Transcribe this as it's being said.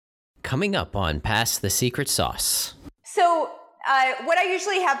coming up on Pass the Secret Sauce. So what I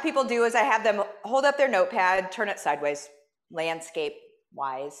usually have people do is I have them hold up their notepad, turn it sideways, landscape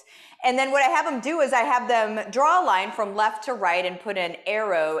wise. And then what I have them do is I have them draw a line from left to right and put an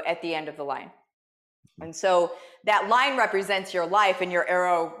arrow at the end of the line. And so that line represents your life and your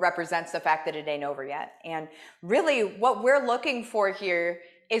arrow represents the fact that it ain't over yet. And really what we're looking for here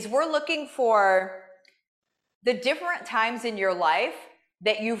is we're looking for the different times in your life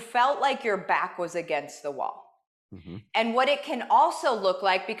that you felt like your back was against the wall. Mm-hmm. And what it can also look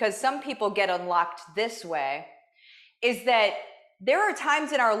like, because some people get unlocked this way, is that there are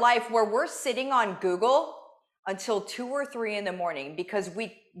times in our life where we're sitting on Google until 2 or 3 in the morning because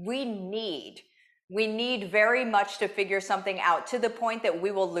we need very much to figure something out to the point that we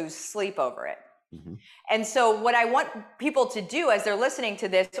will lose sleep over it. Mm-hmm. And so what I want people to do as they're listening to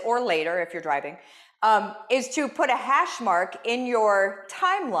this or later, if you're driving, is to put a hash mark in your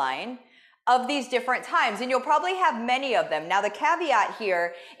timeline of these different times. And you'll probably have many of them. Now, the caveat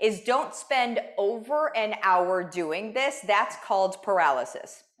here is don't spend over an hour doing this. That's called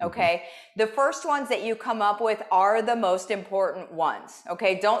paralysis. Okay. Mm-hmm. The first ones that you come up with are the most important ones.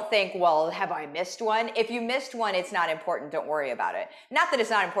 Okay. Don't think, well, have I missed one? If you missed one, it's not important. Don't worry about it. Not that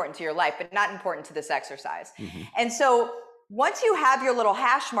it's not important to your life, but not important to this exercise. Mm-hmm. And so once you have your little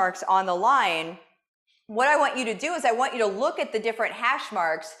hash marks on the line, what I want you to do is I want you to look at the different hash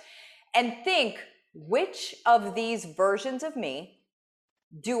marks and think, which of these versions of me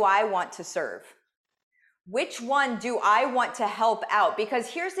do I want to serve? Which one do I want to help out? Because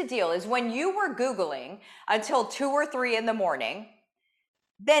here's the deal is when you were Googling until 2 or 3 in the morning,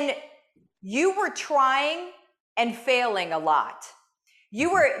 then you were trying and failing a lot.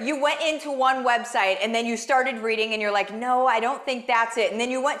 You went into one website and then you started reading and you're like, no, I don't think that's it. And then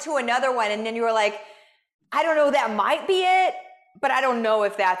you went to another one and then you were like, I don't know, that might be it, but I don't know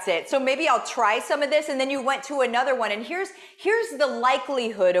if that's it. So maybe I'll try some of this. And then you went to another one. And here's the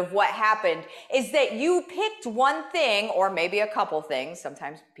likelihood of what happened is that you picked one thing or maybe a couple things.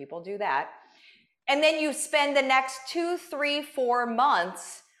 Sometimes people do that. And then you spend the next 2, 3, 4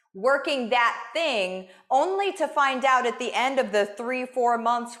 months working that thing only to find out at the end of the 3, 4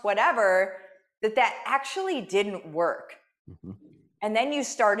 months, whatever, that actually didn't work. Mm-hmm. And then you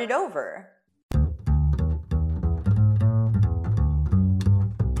started over.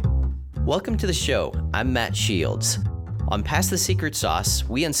 Welcome to the show. I'm Matt Shields. On Pass the Secret Sauce,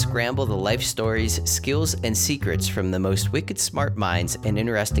 we unscramble the life stories, skills, and secrets from the most wicked smart minds and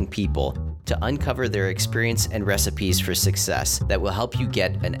interesting people to uncover their experience and recipes for success that will help you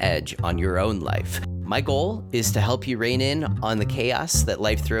get an edge on your own life. My goal is to help you rein in on the chaos that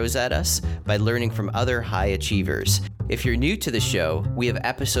life throws at us by learning from other high achievers. If you're new to the show, we have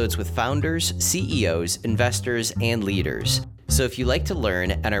episodes with founders, CEOs, investors, and leaders. So if you like to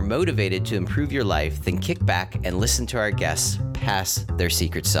learn and are motivated to improve your life, then kick back and listen to our guests pass their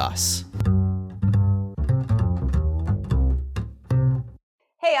secret sauce.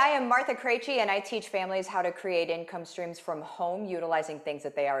 Hey, I am Martha Krejci, and I teach families how to create income streams from home utilizing things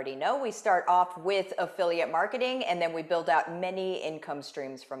that they already know. We start off with affiliate marketing, and then we build out many income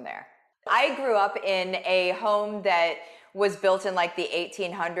streams from there. I grew up in a home that was built in like the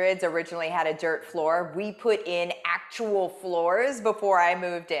 1800s, originally had a dirt floor. We put in actual floors before I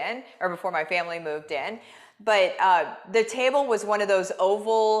moved in, or before my family moved in. But the table was one of those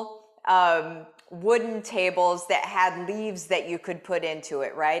oval wooden tables that had leaves that you could put into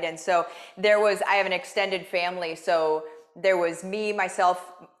it, right? And so I have an extended family, so there was me and myself.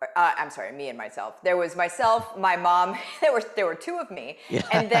 There was myself, my mom. There were 2 of me, yeah.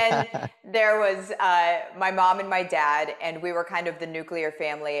 And then there was my mom and my dad, and we were kind of the nuclear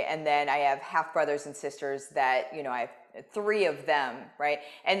family. And then I have half brothers and sisters that I have 3 of them, right?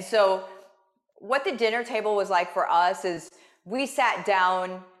 And so, what the dinner table was like for us is we sat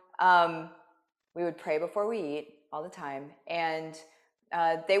down. We would pray before we eat all the time, and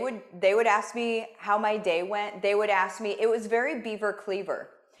they would ask me how my day went. They would ask me, it was very Beaver Cleaver.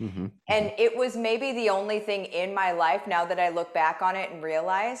 Mm-hmm. And it was maybe the only thing in my life, now that I look back on it and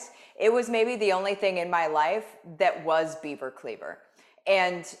realize, it was maybe the only thing in my life that was Beaver Cleaver.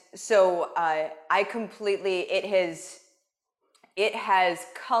 And so it has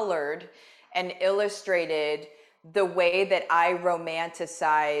colored and illustrated the way that I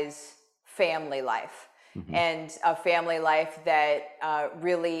romanticize family life. Mm-hmm. And a family life that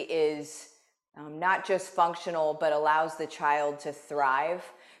really is not just functional, but allows the child to thrive.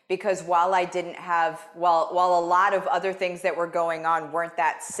 Because while a lot of other things that were going on weren't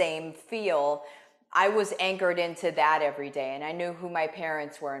that same feel, I was anchored into that every day, and I knew who my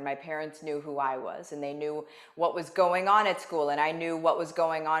parents were, and my parents knew who I was, and they knew what was going on at school, and I knew what was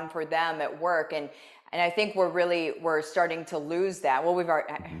going on for them at work. And I think we're starting to lose that. Well,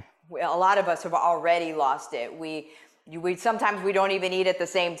 Mm-hmm. a lot of us have already lost it. We sometimes we don't even eat at the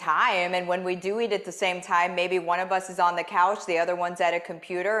same time, and when we do eat at the same time, maybe one of us is on the couch, the other one's at a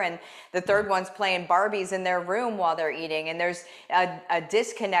computer, and the third one's playing Barbies in their room while they're eating, and there's a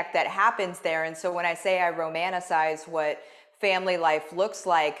disconnect that happens there. And so when I say I romanticize what family life looks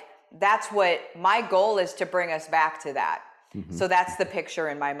like, that's what my goal is, to bring us back to that. Mm-hmm. So that's the picture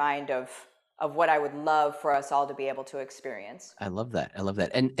in my mind of what I would love for us all to be able to experience. I love that. I love that.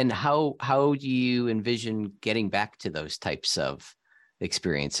 And how do you envision getting back to those types of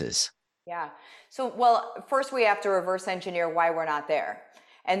experiences? Yeah. So, well, first we have to reverse engineer why we're not there.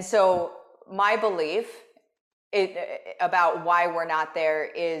 And so my belief about why we're not there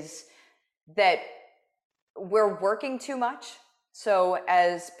is that we're working too much. So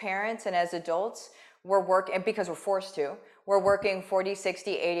as parents and as adults, we're working, because we're forced to, we're working 40,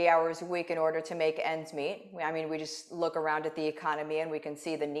 60, 80 hours a week in order to make ends meet. I mean, we just look around at the economy and we can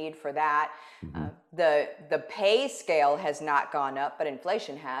see the need for that. Mm-hmm. The pay scale has not gone up, but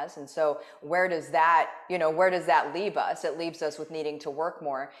inflation has. And so where does that leave us? It leaves us with needing to work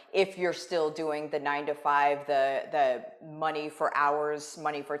more if you're still doing the 9 to 5, the money for hours,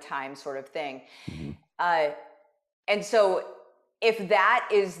 money for time sort of thing. Mm-hmm. And so if that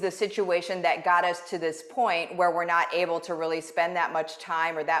is the situation that got us to this point where we're not able to really spend that much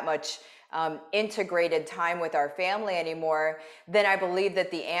time or that much integrated time with our family anymore, then I believe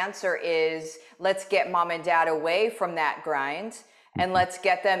that the answer is, let's get mom and dad away from that grind and let's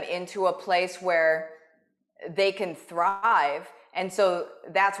get them into a place where they can thrive. And so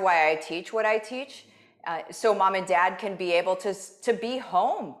that's why I teach what I teach. So mom and dad can be able to be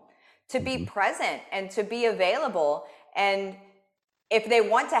home, to be Mm-hmm. present and to be available. And if they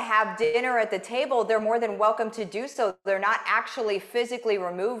want to have dinner at the table, they're more than welcome to do so. They're not actually physically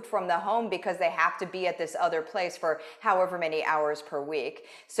removed from the home because they have to be at this other place for however many hours per week.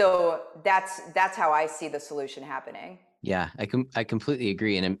 So that's how I see the solution happening. Yeah, I completely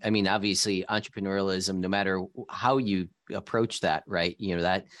agree. And I mean, obviously entrepreneurialism, no matter how you approach that, right?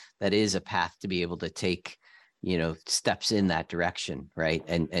 That is a path to be able to take, steps in that direction. Right.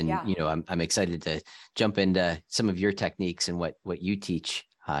 And, Yeah. I'm excited to jump into some of your techniques and what you teach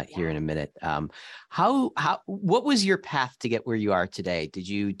here in a minute. What was your path to get where you are today? Did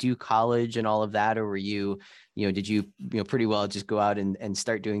you do college and all of that? Or were you, did you, pretty well just go out and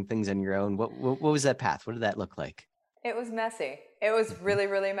start doing things on your own? What was that path? What did that look like? It was messy. It was Mhm. really,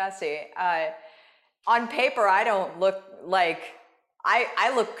 really messy. On paper, I don't look like,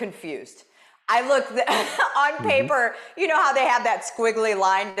 I look confused. I look on Mhm. paper, you know how they have that squiggly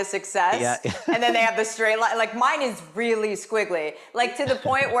line to Yeah. success and then they have the straight line. Like mine is really squiggly, like to the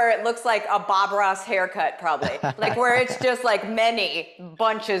point where it looks like a Bob Ross haircut, probably, like where it's just like many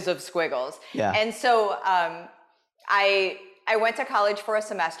bunches of squiggles. Yeah. And so I went to college for a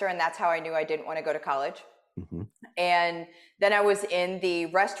semester, and that's how I knew I didn't want to go to college. Mhm. And then I was in the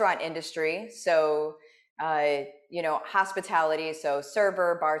restaurant industry. So, hospitality. So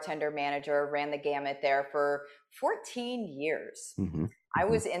server, bartender, manager, ran the gamut there for 14 years. Mhm. I Mhm.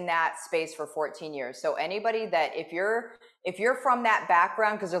 was in that space for 14 years. So anybody that, if you're from that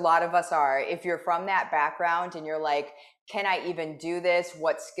background, because a lot of us are, if you're from that background and you're like, can I even do this?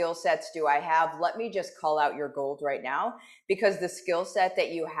 What skill sets do I have? Let me just call out your gold right now, because the skill set that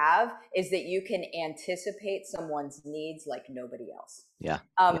you have is that you can anticipate someone's needs like nobody else. Yeah.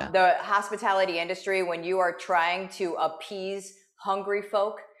 Yeah. The hospitality industry, when you are trying to appease hungry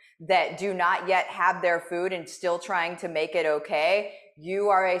folk that do not yet have their food and still trying to make it okay, you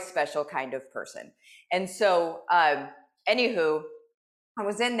are a special kind of person. And so, anywho, I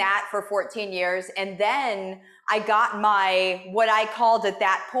was in that for 14 years. And then I got what I called at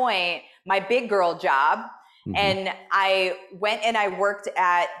that point, my big girl job. Mhm. And I went and I worked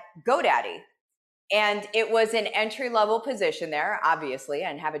at GoDaddy. And it was an entry level position there. Obviously, I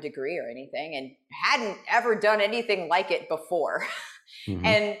didn't have a degree or anything and hadn't ever done anything like it before. Mhm.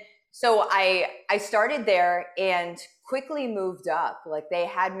 And so I started there and quickly moved up. Like they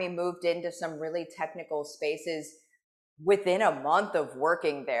had me moved into some really technical spaces within a month of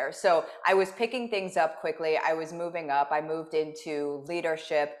working there. So I was picking things up quickly. I was moving up. I moved into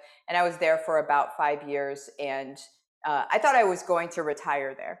leadership and I was there for about 5 years. And I thought I was going to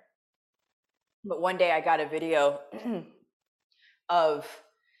retire there. But one day I got a video of,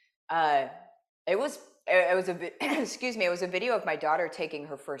 uh, it was excuse me, it was a video of my daughter taking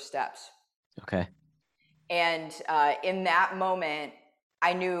her first steps. Okay. And in that moment,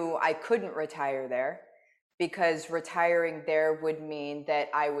 I knew I couldn't retire there because retiring there would mean that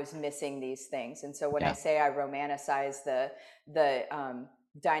I was missing these things. And so when I Yeah. say I romanticize the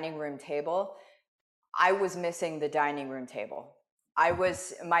dining room table, I was missing the dining room table.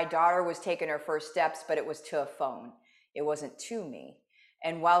 My daughter was taking her first steps, but it was to a phone. It wasn't to me.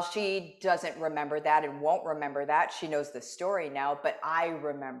 And while she doesn't remember that and won't remember that, she knows the story now, but I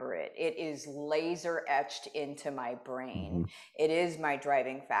remember it. It is laser etched into my brain. Hmm. It is my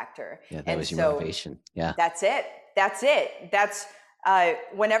driving factor. Yeah. That And was your so motivation. Yeah. that's it. That's it. That's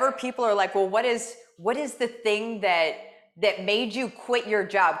whenever people are like, well, what is the thing that made you quit your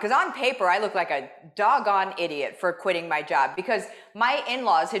job? Because on paper, I look like a doggone idiot for quitting my job because my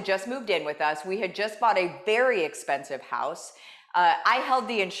in-laws had just moved in with us. We had just bought a very expensive house. I held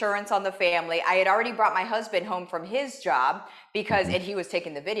the insurance on the family. I had already brought my husband home from his job because, Hmm. and he was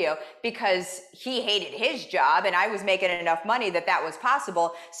taking the video because he hated his job and I was making enough money that was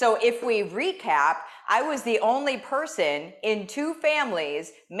possible. So if we recap, I was the only person in two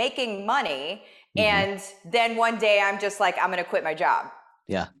families making money. Hmm. And then one day I'm just like, I'm going to quit my job.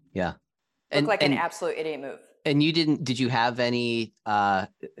 Yeah. Yeah. Look And, like an absolute idiot move. and did you have any,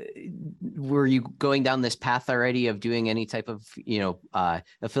 were you going down this path already of doing any type of,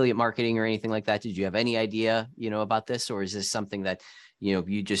 affiliate marketing or anything like that? Did you have any idea, about this, or is this something that,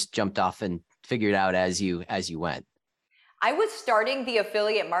 you just jumped off and figured out as you went? I was starting the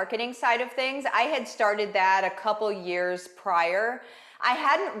affiliate marketing side of things. I had started that a couple years prior. I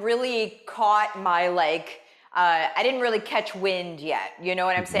hadn't really caught my I didn't really catch wind yet. You know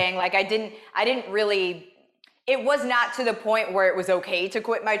what I'm Hmm. saying? Like I didn't really, it was not to the point where it was okay to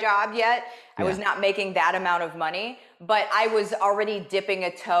quit my job yet. I was Yeah. not making that amount of money, but I was already dipping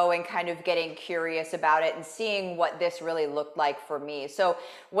a toe and kind of getting curious about it and seeing what this really looked like for me. So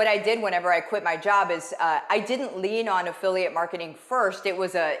what I did whenever I quit my job is I didn't lean on affiliate marketing first.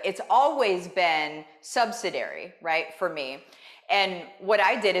 It's always been subsidiary, right, for me. And what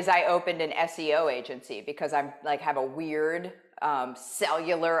I did is I opened an SEO agency because I'm like have a weird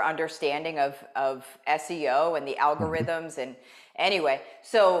cellular understanding of SEO and the Hmm. algorithms. And anyway,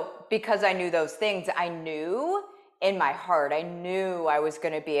 so because I knew those things, I knew in my heart, I knew I was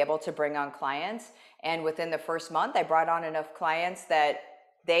going to be able to bring on clients. And within the first month, I brought on enough clients that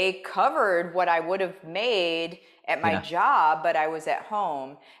they covered what I would have made at my Yeah. job, but I was at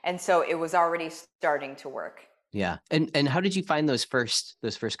home. And so it was already starting to work. Yeah. And how did you find those first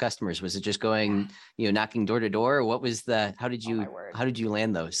customers? Was it just going, knocking door to door? Or what was Oh my word. how did you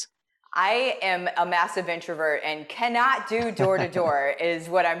land those? I am a massive introvert and cannot do door to door is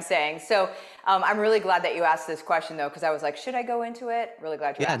what I'm saying. So I'm really glad that you asked this question though, because I was like, should I go into it? Really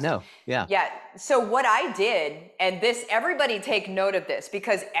glad you Yeah, asked. no. Yeah. Yeah. So what I did, and everybody take note of this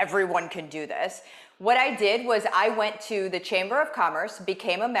because everyone can do this. What I did was I went to the Chamber of Commerce,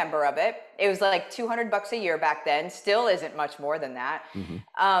 became a member of it. It was like $200 a year back then. Still isn't much more than that. Hmm.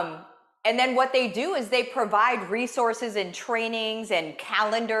 Um, and then what they do is they provide resources and trainings and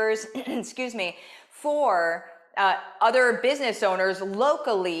calendars, excuse me, for other business owners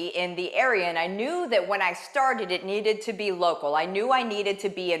locally in the area. And I knew that when I started, it needed to be local. I knew I needed to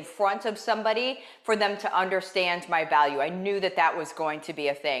be in front of somebody for them to understand my value. I knew that was going to be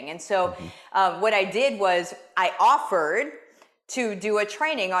a thing. And so Hmm. what I did was I offered to do a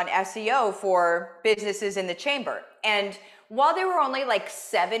training on SEO for businesses in the chamber. And while there were only like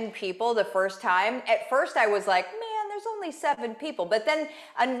 7 people the first time, at first I was like, man, there's only 7 people. But then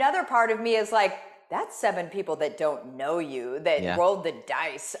another part of me is like, that's 7 people that don't know you, that Yeah. rolled the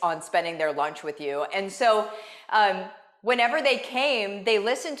dice on spending their lunch with you. And so whenever they came, they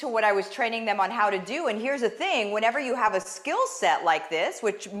listened to what I was training them on how to do. And here's the thing, whenever you have a skill set like this,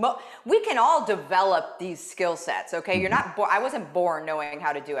 which we can all develop these skill sets, okay? You're Hmm. not, I wasn't born knowing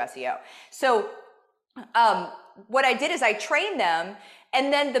how to do SEO. So what I did is I trained them,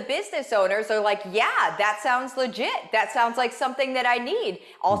 and then the business owners are like, yeah, that sounds legit. That sounds like something that I need.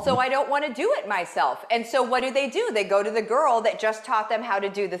 Also, Hmm. I don't want to do it myself. And so what do? They go to the girl that just taught them how to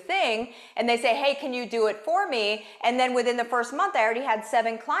do the thing, and they say, hey, can you do it for me? And then within the first month, I already had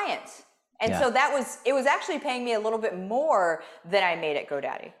 7 clients. And Yeah. so it was actually paying me a little bit more than I made at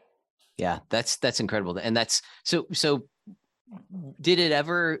GoDaddy. Yeah. That's incredible. And that's so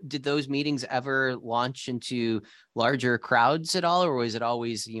did those meetings ever launch into larger crowds at all, or was it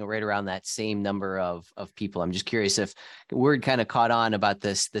always, right around that same number of people? I'm just curious if word kind of caught on about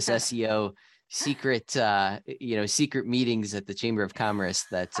this SEO secret, secret meetings at the Chamber of Commerce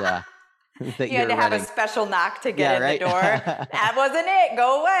that that You had you're to have a running. special knock to get Yeah, in the right. door. That wasn't it.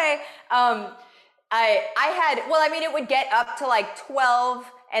 Go away. I had, well, I mean, it would get up to like 12,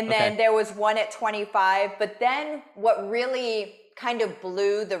 and Okay. then there was one at 25. But then what really kind of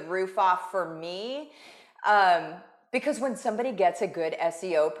blew the roof off for me. Because when somebody gets a good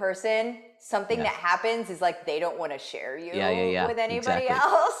SEO person, something Yeah. that happens is like they don't want to share Yeah. Yeah. you Yeah. with anybody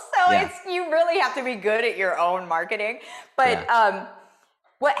Exactly. else. So Yeah. you really have to be good at your own marketing. But Yeah.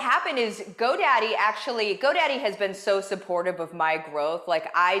 what happened is GoDaddy has been so supportive of my growth.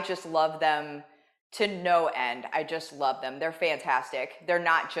 Like, I just love them to no end. I just love them. They're fantastic. They're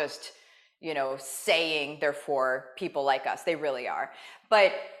not just, saying they're for people like us. They really are.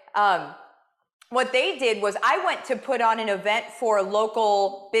 But what they did was, I went to put on an event for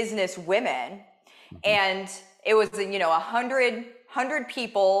local business women, Hmm. and it was, 100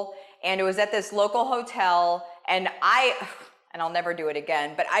 people, and it was at this local hotel, and I'll never do it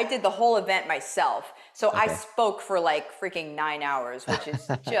again, but I did the whole event myself. So I Okay. spoke for like freaking 9 hours, which is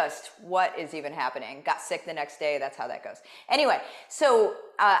just, what is even happening? Got sick the next day. That's how that goes. Anyway, so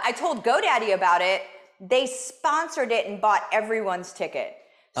I told GoDaddy about it. They sponsored it and bought everyone's ticket.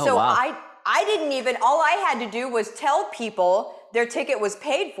 Oh, So wow. I didn't even, all I had to do was tell people their ticket was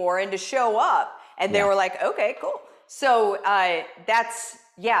paid for and to show up. And they Yeah. were like, okay, cool. So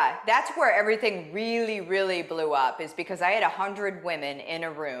that's where everything really, really blew up, is because I had 100 women in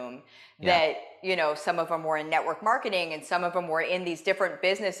a room Yeah. that, some of them were in network marketing and some of them were in these different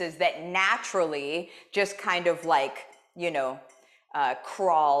businesses that naturally just kind of like,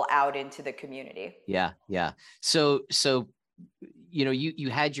 crawl out into the community. Yeah. Yeah. So, you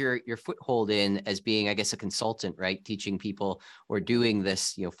had your foothold in as being, I guess, a consultant, right? Teaching people or doing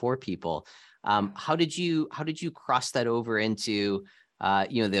this, for people. How did you cross that over into,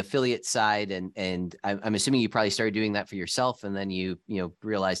 the affiliate side? And I'm assuming you probably started doing that for yourself, and then you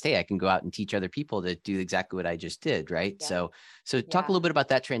realized, hey, I can go out and teach other people to do exactly what I just did, right? Yeah. So talk a Yeah. little bit about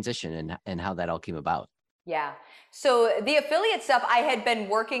that transition and how that all came about. Yeah. So the affiliate stuff, I had been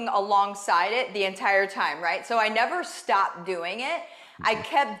working alongside it the entire time, right? So I never stopped doing it. I Mhm.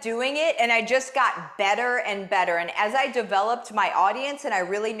 kept doing it, and I just got better and better. And as I developed my audience and I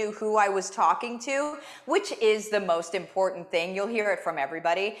really knew who I was talking to, which is the most important thing, you'll hear it from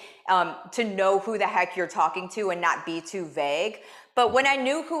everybody, to know who the heck you're talking to and not be too vague. But when I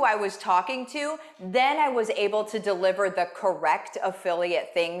knew who I was talking to, then I was able to deliver the correct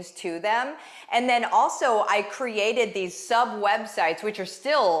affiliate things to them. And then also I created these sub websites, which are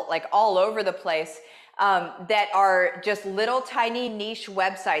still like all over the place, that are just little tiny niche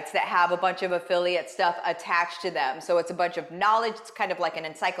websites that have a bunch of affiliate stuff attached to them. So it's a bunch of knowledge. It's kind of like an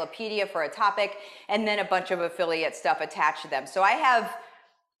encyclopedia for a topic, and then a bunch of affiliate stuff attached to them. So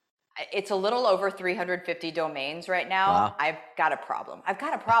it's a little over 350 domains right now. Wow. I've got a problem.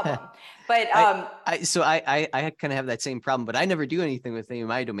 But I kind of have that same problem, but I never do anything with any of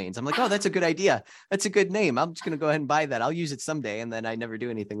my domains. I'm like, oh, that's a good idea. That's a good name. I'm just going to go ahead and buy that. I'll use it someday. And then I never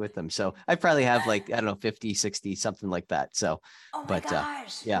do anything with them. So I probably have like, I don't know, 50, 60, something like that. So, oh my but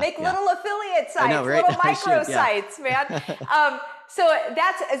gosh, yeah, make yeah, little affiliate I know, sites, right? little I micro should. Yeah. sites, man. So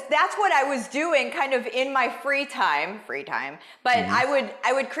that's what I was doing kind of in my free time, but Hmm.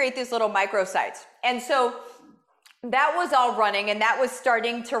 I would create these little micro sites. And so that was all running, and that was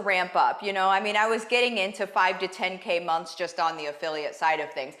starting to ramp up. I mean, I was getting into 5 to 10K months just on the affiliate side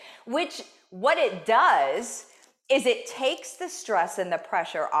of things, which what it does is it takes the stress and the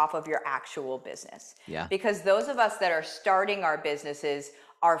pressure off of your actual business. Yeah. Because those of us that are starting our businesses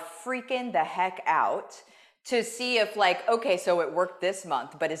are freaking the heck out to see if, like, okay, so it worked this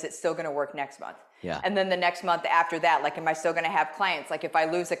month, but is it still going to work next month? Yeah. And then the next month after that, like, am I still going to have clients? Like, if I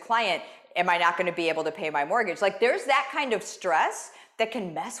lose a client, am I not going to be able to pay my mortgage? Like, there's that kind of stress that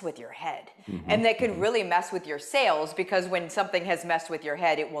can mess with your head, Hmm. and that can Hmm. really mess with your sales, because when something has messed with your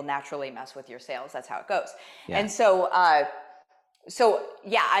head, it will naturally mess with your sales. That's how it goes. Yeah. And so,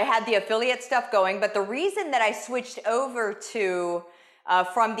 yeah, I had the affiliate stuff going, but the reason that I switched over to,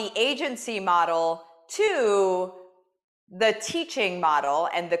 from the agency model to the teaching model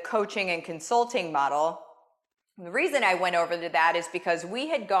and the coaching and consulting model, the reason I went over to that is because we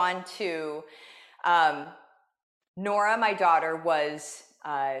had gone to, Nora, my daughter,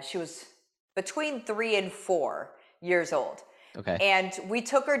 she was between 3 and 4 years old. Okay. And we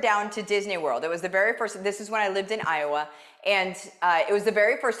took her down to Disney World. It was the very first, this is when I lived in Iowa. And it was the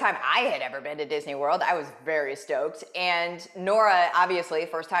very first time I had ever been to Disney World. I was very stoked. And Nora, obviously,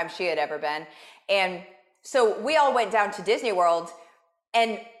 first time she had ever been. And so we all went down to Disney World.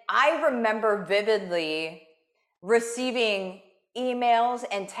 And I remember vividly receiving emails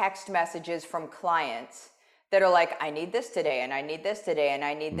and text messages from clients that are like, I need this today, and I need this today, and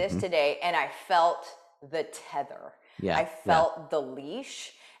I need this Hmm. today. And I felt the tether. Yeah. I Yeah. felt the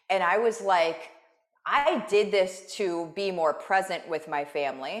leash. And I was like, I did this to be more present with my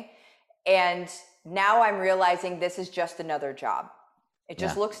family. And now I'm realizing this is just another job. It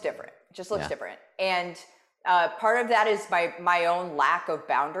just looks different. It just looks different. And part of that is my own lack of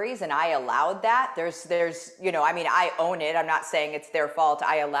boundaries, and I allowed that. There's you know, I mean, I own it. I'm not saying it's their fault.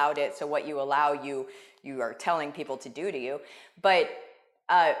 I allowed it. So what you allow, you are telling people to do to you. But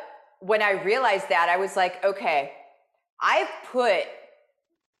when I realized that, I was like, okay, I've put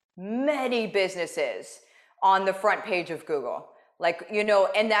many businesses on the front page of Google. Like, you know,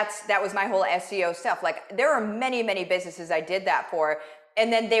 and that was my whole SEO stuff. Like, there are many, many businesses I did that for,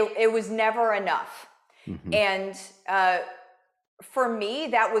 and then it was never enough. And for me,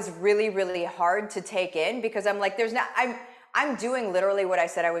 that was really, really hard to take in, because I'm like, I'm doing literally what I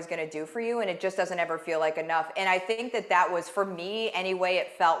said I was going to do for you, and it just doesn't ever feel like enough. And I think that was, for me anyway,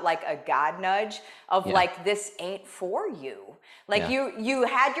 it felt like a God nudge of like, this ain't for you. Like you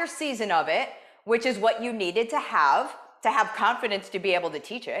had your season of it, which is what you needed to have confidence to be able to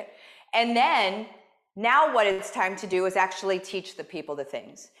teach it. And then now what it's time to do is actually teach the people the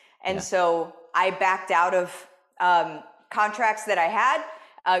things. And so I backed out of contracts that I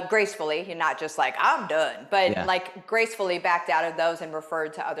had gracefully, and not just like, I'm done, but like gracefully backed out of those and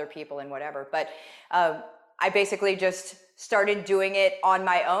referred to other people and whatever. But I basically just started doing it on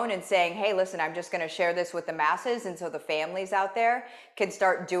my own and saying, hey, listen, I'm just going to share this with the masses. And so the families out there can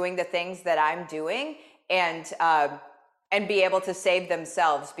start doing the things that I'm doing, and be able to save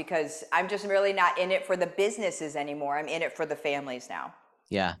themselves, because I'm just really not in it for the businesses anymore. I'm in it for the families now.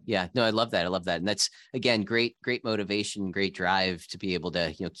 Yeah. Yeah. No, I love that. I love that. And that's, again, great motivation, great drive to be able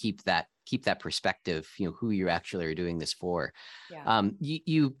to, you know, keep that perspective, you know, who you actually are doing this for. Yeah.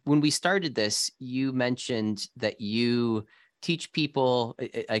 You, when we started this, you mentioned that you teach people,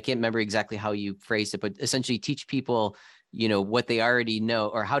 I can't remember exactly how you phrased it, but essentially teach people, you know, what they already know,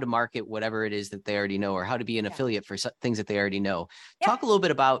 or how to market whatever it is that they already know, or how to be an affiliate for things that they already know. Talk a little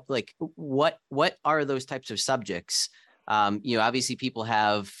bit about like, what are those types of subjects? You know, obviously people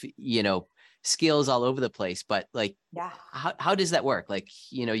have, you know, skills all over the place, but like, how does that work? Like,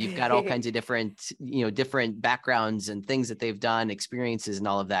 you know, you've got all kinds of different, you know, different backgrounds and things that they've done, experiences and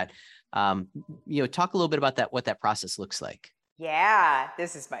all of that. You know, talk a little bit about that, what that process looks like. Yeah,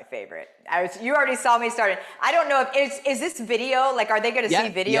 this is my favorite. You already saw me starting. I don't know if is this video, like, are they going to see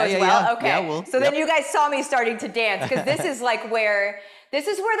video as well? Yeah. Okay. Yeah, well, so then you guys saw me starting to dance, because this is like where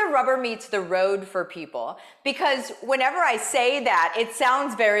the rubber meets the road for people. Because whenever I say that, it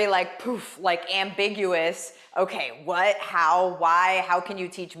sounds very like poof, like ambiguous. Okay, what, how, why, how can you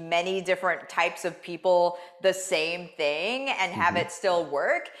teach many different types of people the same thing and have it still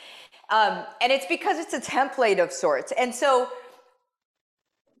work? And it's because it's a template of sorts. And so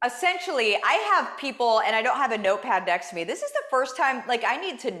essentially, I have people, and I don't have a notepad next to me. This is the first time, like, I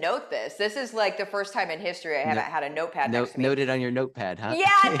need to note this. This is like the first time in history I haven't had a notepad next to me. Note it on your notepad, huh? Yeah,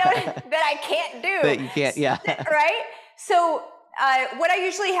 that I can't do. That you can't, Right? So what I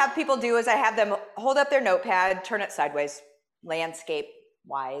usually have people do is I have them hold up their notepad, turn it sideways, landscape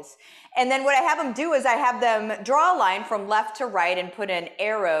wise. And then what I have them do is I have them draw a line from left to right and put an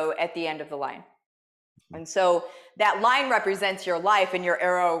arrow at the end of the line. And so that line represents your life, and your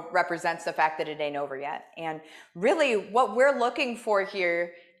arrow represents the fact that it ain't over yet. And really what we're looking for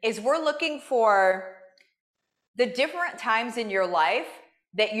here is we're looking for the different times in your life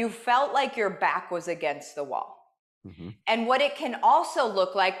that you felt like your back was against the wall. And what it can also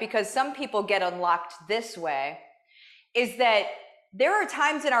look like, because some people get unlocked this way, is that there are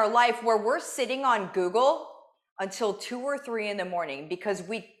times in our life where we're sitting on Google until 2 or 3 in the morning, because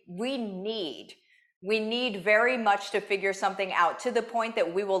we need very much to figure something out, to the point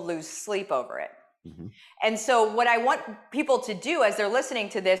that we will lose sleep over it. And so what I want people to do as they're listening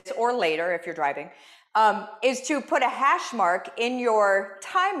to this, or later if you're driving, is to put a hash mark in your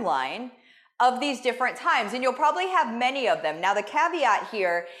timeline of these different times. And you'll probably have many of them. Now, the caveat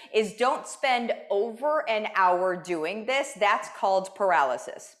here is don't spend over an hour doing this. That's called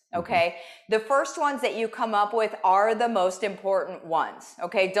paralysis. Okay. The first ones that you come up with are the most important ones.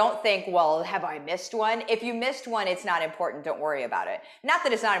 Okay. Don't think, well, have I missed one? If you missed one, it's not important. Don't worry about it. Not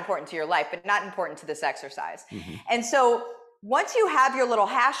that it's not important to your life, but not important to this exercise. And so once you have your little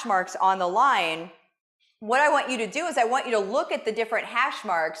hash marks on the line, what I want you to do is I want you to look at the different hash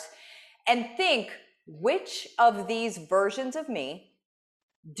marks and think, which of these versions of me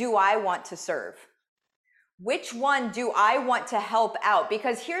do I want to serve? Which one do I want to help out?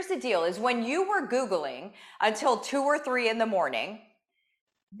 Because here's the deal, is when you were Googling until 2 or 3 in the morning,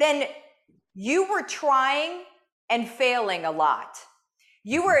 then you were trying and failing a lot.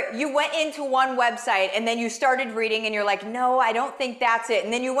 You went into one website and then you started reading and you're like, no, I don't think that's it.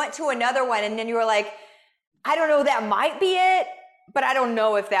 And then you went to another one and then you were like, I don't know, that might be it, but I don't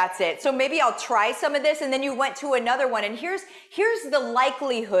know if that's it. So maybe I'll try some of this. And then you went to another one. And here's the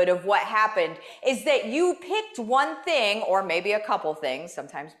likelihood of what happened is that you picked one thing, or maybe a couple things.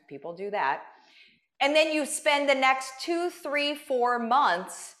 Sometimes people do that. And then you spend the next 2, 3, 4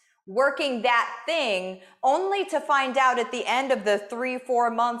 months working that thing, only to find out at the end of the 3, 4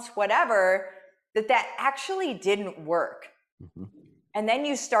 months, whatever, that actually didn't work. Mm-hmm. And then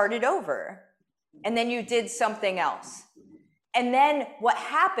you started over, and then you did something else. And then what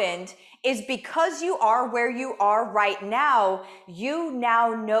happened is, because you are where you are right now, you now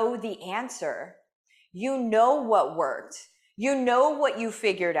know the answer. You know what worked. You know what you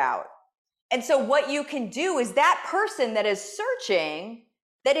figured out. And so what you can do is, that person that is searching,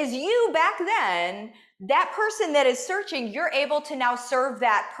 that is you back then, that person that is searching, you're able to now serve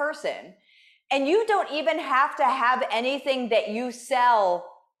that person. And you don't even have to have anything that you sell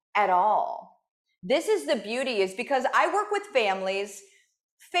at all. This is the beauty, is because I work with families.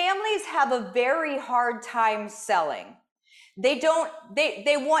 Families have a very hard time selling. They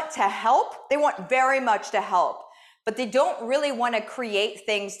want to help. They want very much to help, but they don't really want to create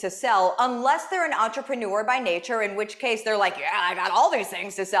things to sell, unless they're an entrepreneur by nature, in which case they're like, yeah, I got all these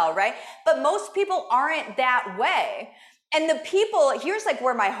things to sell, right? But most people aren't that way. And the people, here's like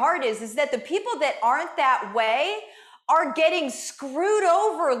where my heart is that the people that aren't that way are getting screwed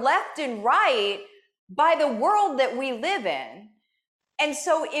over left and right by the world that we live in. And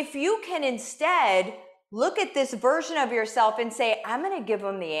so if you can instead look at this version of yourself and say, I'm going to give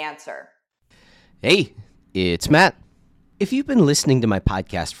them the answer. Hey, it's Matt. If you've been listening to my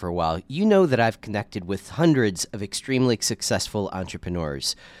podcast for a while, you know that I've connected with hundreds of extremely successful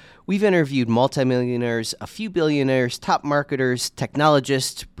entrepreneurs. We've interviewed multimillionaires, a few billionaires, top marketers,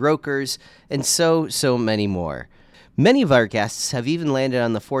 technologists, brokers, and so many more. Many of our guests have even landed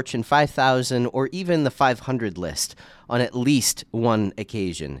on the Fortune 5,000 or even the 500 list on at least one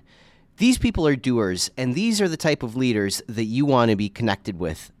occasion. These people are doers, and these are the type of leaders that you want to be connected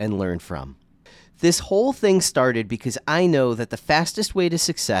with and learn from. This whole thing started because I know that the fastest way to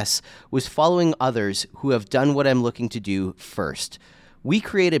success was following others who have done what I'm looking to do first. We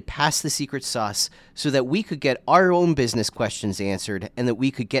created Pass the Secret Sauce so that we could get our own business questions answered and that we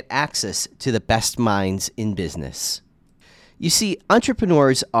could get access to the best minds in business. You see,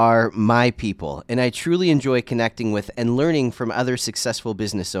 entrepreneurs are my people, and I truly enjoy connecting with and learning from other successful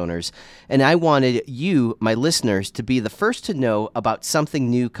business owners. And I wanted you, my listeners, to be the first to know about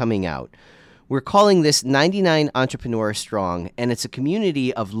something new coming out. We're calling this 99 Entrepreneurs Strong, and it's a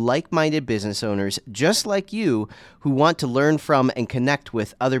community of like-minded business owners just like you who want to learn from and connect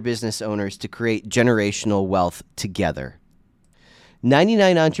with other business owners to create generational wealth together.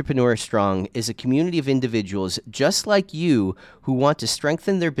 99 Entrepreneurs Strong is a community of individuals just like you who want to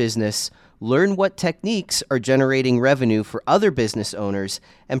strengthen their business, learn what techniques are generating revenue for other business owners,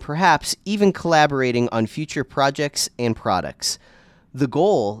 and perhaps even collaborating on future projects and products. The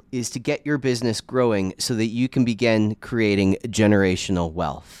goal is to get your business growing so that you can begin creating generational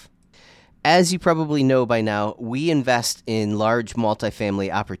wealth. As you probably know by now, we invest in large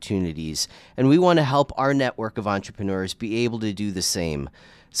multifamily opportunities, and we want to help our network of entrepreneurs be able to do the same.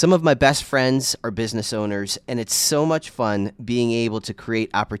 Some of my best friends are business owners, and it's so much fun being able to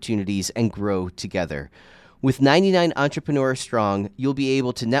create opportunities and grow together. With 99 Entrepreneurs Strong, you'll be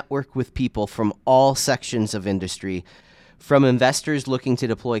able to network with people from all sections of industry, from investors looking to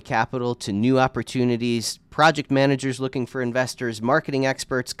deploy capital to new opportunities, project managers looking for investors, marketing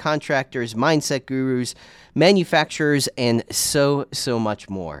experts, contractors, mindset gurus, manufacturers, and so much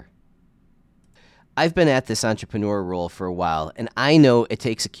more. I've been at this entrepreneur role for a while, and I know it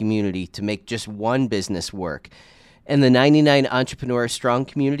takes a community to make just one business work. And the 99 Entrepreneurs Strong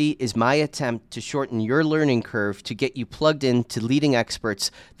community is my attempt to shorten your learning curve to get you plugged into leading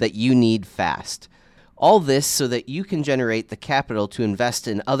experts that you need fast. All this so that you can generate the capital to invest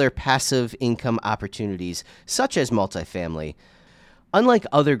in other passive income opportunities, such as multifamily. Unlike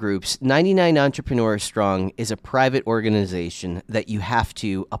other groups, 99 Entrepreneurs Strong is a private organization that you have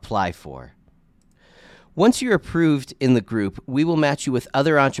to apply for. Once you're approved in the group, we will match you with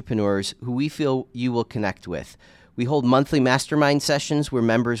other entrepreneurs who we feel you will connect with. We hold monthly mastermind sessions where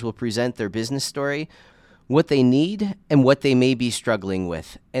members will present their business story, what they need, and what they may be struggling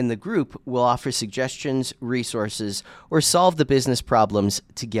with, and the group will offer suggestions, resources, or solve the business problems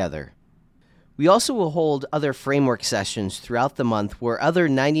together. We also will hold other framework sessions throughout the month where other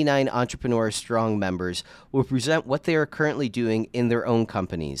 99 Entrepreneurs Strong members will present what they are currently doing in their own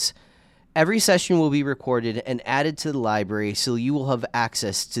companies. Every session will be recorded and added to the library so you will have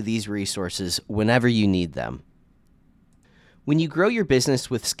access to these resources whenever you need them. When you grow your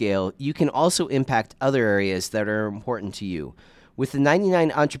business with scale, you can also impact other areas that are important to you. With the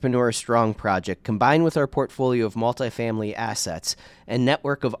 99 Entrepreneur Strong project, combined with our portfolio of multifamily assets and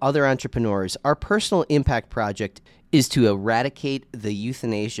network of other entrepreneurs, our personal impact project is to eradicate the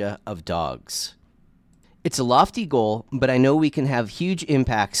euthanasia of dogs. It's a lofty goal, but I know we can have huge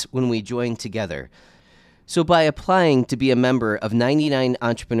impacts when we join together. So by applying to be a member of 99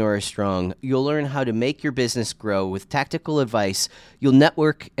 Entrepreneurs Strong, you'll learn how to make your business grow with tactical advice. You'll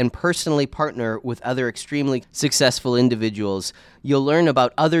network and personally partner with other extremely successful individuals. You'll learn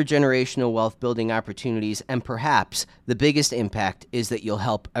about other generational wealth building opportunities, and perhaps the biggest impact is that you'll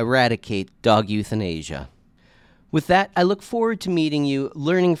help eradicate dog euthanasia. With that, I look forward to meeting you,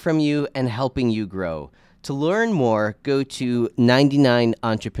 learning from you, and helping you grow. To learn more, go to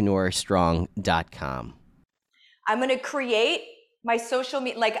 99entrepreneurstrong.com. I'm going to create my social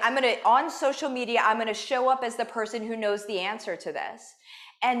media, on social media, I'm going to show up as the person who knows the answer to this.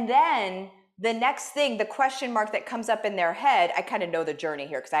 And then the next thing, the question mark that comes up in their head, I kind of know the journey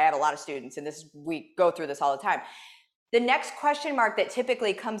here because I have a lot of students and we go through this all the time. The next question mark that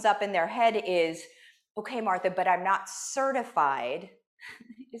typically comes up in their head is, okay, Martha, but I'm not certified.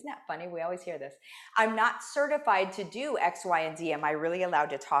 Isn't that funny? We always hear this. I'm not certified to do X, Y, and Z. Am I really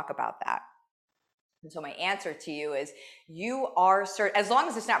allowed to talk about that? And so my answer to you is you are, as long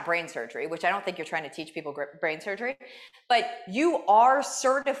as it's not brain surgery, which I don't think you're trying to teach people brain surgery, but you are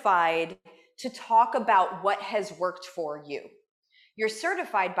certified to talk about what has worked for you. You're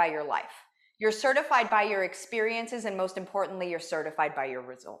certified by your life. You're certified by your experiences, and most importantly, you're certified by your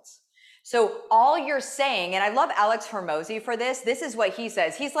results. So all you're saying, and I love Alex Hormozy for this is what he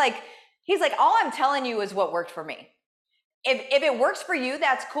says. He's like, all I'm telling you is what worked for me. If it works for you,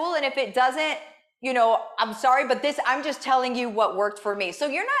 that's cool. And if it doesn't, I'm sorry, but I'm just telling you what worked for me. So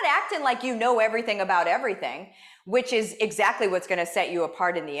you're not acting like you know everything about everything, which is exactly what's going to set you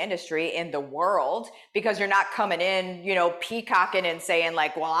apart in the industry, in the world, because you're not coming in, peacocking and saying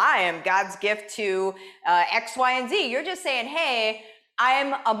like, well, I am God's gift to X, Y, and Z. You're just saying, hey,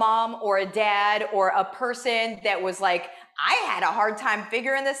 I'm a mom or a dad or a person that was like, I had a hard time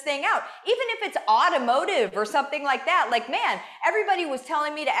figuring this thing out. Even if it's automotive or something like that, like, man, everybody was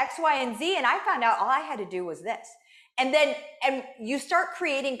telling me to X, Y, and Z, and I found out all I had to do was this. And you start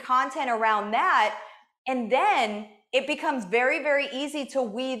creating content around that, and then it becomes very, very easy to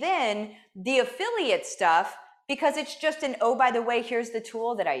weave in the affiliate stuff because it's just oh, by the way, here's the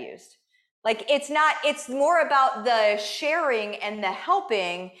tool that I used. Like it's more about the sharing and the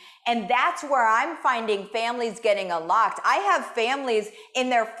helping. And that's where I'm finding families getting unlocked. I have families in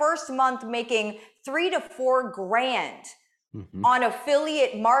their first month making $3,000 to $4,000 on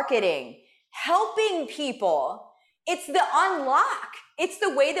affiliate marketing, helping people. It's the unlock. It's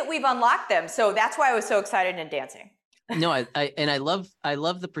the way that we've unlocked them. So that's why I was so excited and dancing. No, I love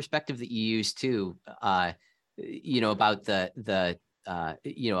the perspective that you use too, about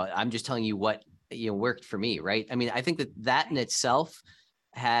I'm just telling you what, worked for me. Right. I mean, I think that in itself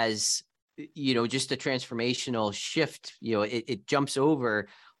has, just a transformational shift. It jumps over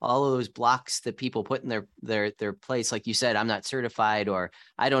all of those blocks that people put in their place. Like you said, I'm not certified, or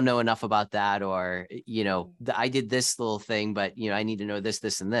I don't know enough about that, or, I did this little thing, but, I need to know this,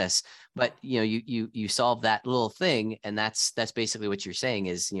 this, and this. But, you solve that little thing. And that's basically what you're saying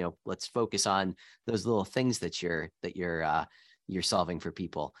is, let's focus on those little things that you're solving for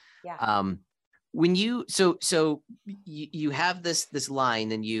people. Yeah. When you have this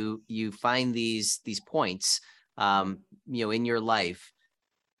line and you find these points, in your life,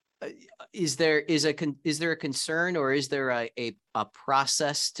 is there a concern, or is there a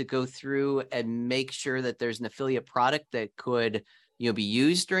process to go through and make sure that there's an affiliate product that could, be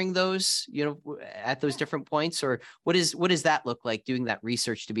used during those, at those different points? Or what does that look like, doing that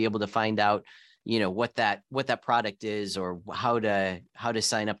research to be able to find out, what that product is, or how to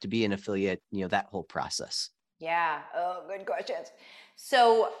sign up to be an affiliate, that whole process? Yeah. Oh, good questions.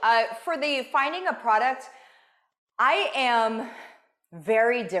 So for the finding a product, I am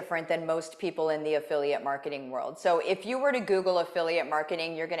very different than most people in the affiliate marketing world. So if you were to Google affiliate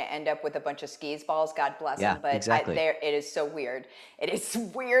marketing, you're going to end up with a bunch of skis balls, God bless them. But exactly. It is so weird. It is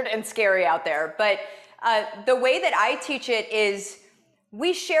weird and scary out there. But the way that I teach it is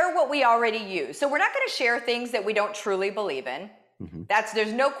we share what we already use. So we're not going to share things that we don't truly believe in. Mm-hmm.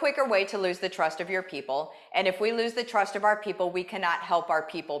 There's no quicker way to lose the trust of your people. And if we lose the trust of our people, we cannot help our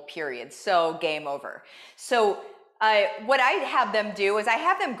people, period. So game over. So what I have them do is I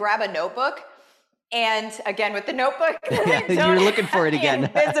have them grab a notebook, and again with the notebook, you're looking for it again.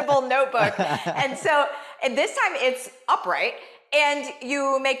 Invisible notebook. And this time it's upright, and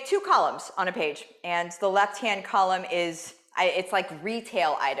you make 2 columns on a page, and the left-hand column is it's like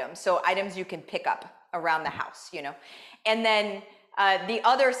retail items, so items you can pick up around the house, And then the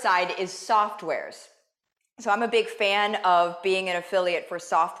other side is softwares. So I'm a big fan of being an affiliate for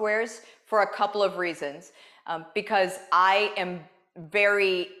softwares for a couple of reasons. Because I am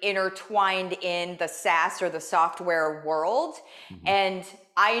very intertwined in the SaaS or the software world. And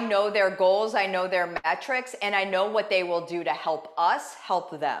I know their goals, I know their metrics, and I know what they will do to help us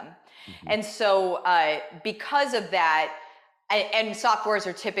help them. And so because of that, and softwares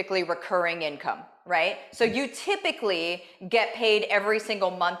are typically recurring income, right? So you typically get paid every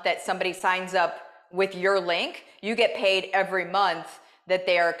single month that somebody signs up with your link. You get paid every month that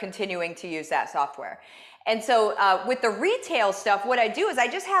they are continuing to use that software. And so with the retail stuff, what I do is I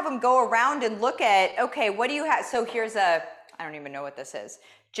just have them go around and look at, okay, what do you have? So here's I don't even know what this is.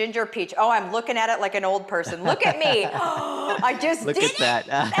 Ginger peach. Oh, I'm looking at it like an old person. Look at me. I just Look did at it. that.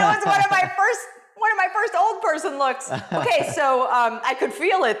 That was one of my first old person looks. Okay, so I could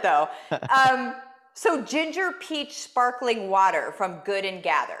feel it though. So ginger peach sparkling water from Good and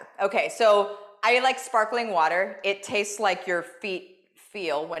Gather. Okay, so I like sparkling water. It tastes like your feet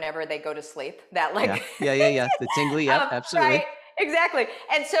feel whenever they go to sleep. That like yeah. The tingly, yep, absolutely. Right, exactly.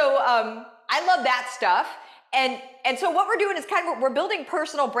 And so I love that stuff. And so what we're doing is we're building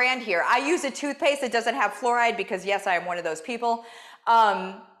personal brand here. I use a toothpaste that doesn't have fluoride because yes, I am one of those people.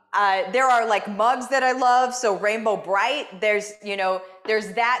 There are like mugs that I love. So Rainbow Bright, there's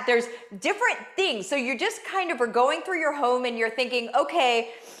different things. So you just kind of are going through your home and you're thinking, okay,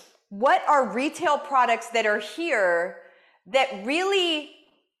 what are retail products that are here that really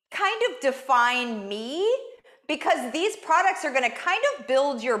kind of define me? Because these products are going to kind of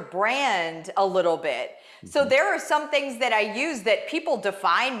build your brand a little bit. So there are some things that I use that people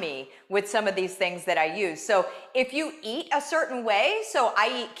define me with some of these things that I use. So if you eat a certain way, so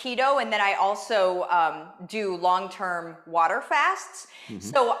I eat keto and then I also do long-term water fasts.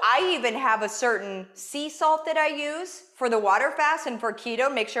 So I even have a certain sea salt that I use for the water fast and for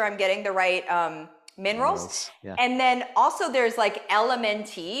keto, make sure I'm getting the right minerals. Yeah. And then also there's like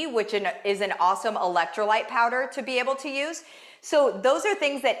LMNT, which is an awesome electrolyte powder to be able to use. So those are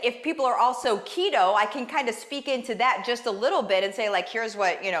things that if people are also keto, I can kind of speak into that just a little bit and say like, here's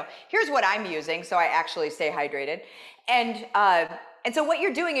what I'm using. So I actually stay hydrated. And so what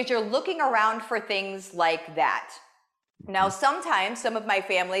you're doing is you're looking around for things like that. Now, sometimes some of my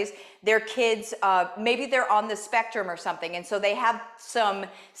families, their kids, maybe they're on the spectrum or something. And so they have some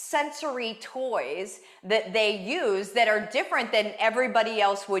sensory toys that they use that are different than everybody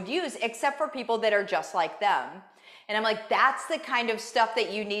else would use, except for people that are just like them. And I'm like, that's the kind of stuff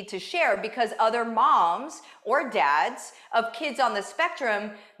that you need to share because other moms or dads of kids on the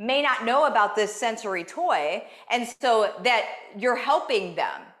spectrum may not know about this sensory toy. And so that you're helping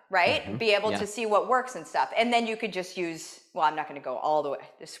them, right? Be able to see what works and stuff. And then you could just use, well, I'm not going to go all the way.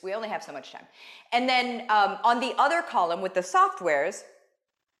 We only have so much time. And then on the other column with the softwares,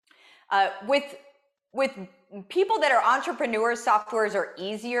 with people that are entrepreneurs, softwares are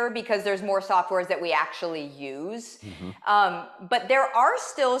easier because there's more softwares that we actually use. But there are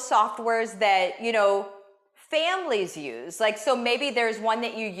still softwares that, families use. Like, so maybe there's one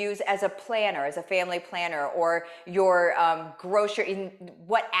that you use as a planner, as a family planner, or your grocery,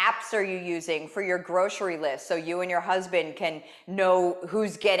 what apps are you using for your grocery list? So you and your husband can know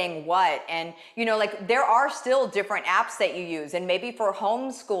who's getting what. And, like there are still different apps that you use. And maybe for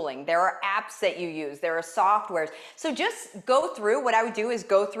homeschooling, there are apps that you use, there are softwares. So just go through, what I would do is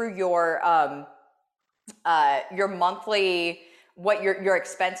go through your monthly, what your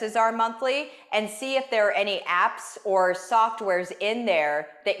expenses are monthly, and see if there are any apps or softwares in there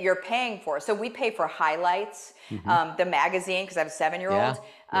that you're paying for. So we pay for Highlights, the magazine, because I have a 7-year-old.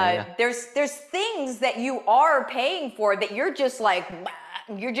 There's things that you are paying for that you're just like,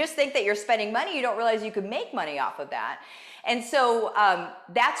 you just think that you're spending money. You don't realize you could make money off of that. And so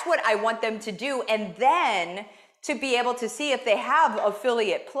that's what I want them to do. And then to be able to see if they have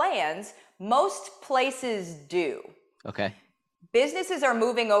affiliate plans. Most places do. Okay. Businesses are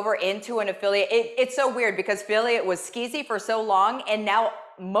moving over into an affiliate. It's so weird because affiliate was skeezy for so long, and now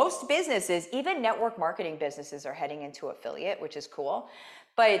most businesses, even network marketing businesses, are heading into affiliate, which is cool.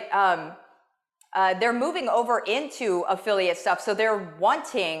 But they're moving over into affiliate stuff, so they're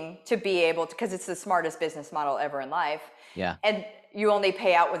wanting to be able to, because it's the smartest business model ever in life. Yeah. And you only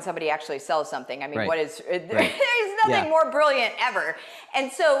pay out when somebody actually sells something. I mean, there's nothing more brilliant ever. And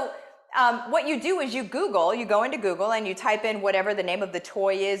so what you do is you go into Google and you type in whatever the name of the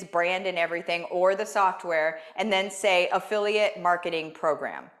toy is, brand and everything, or the software, and then say affiliate marketing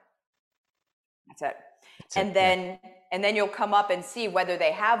program. That's it. and then you'll come up and see whether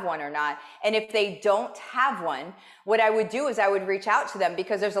they have one or not. And if they don't have one, what I would do is I would reach out to them,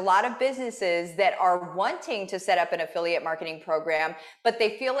 because there's a lot of businesses that are wanting to set up an affiliate marketing program, but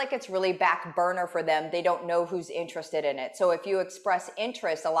they feel like it's really back burner for them. They don't know who's interested in it. So if you express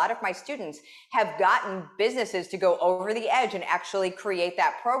interest, a lot of my students have gotten businesses to go over the edge and actually create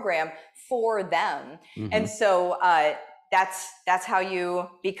that program for them. And so that's how you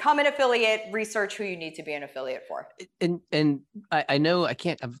become an affiliate. Research who you need to be an affiliate for. And I know I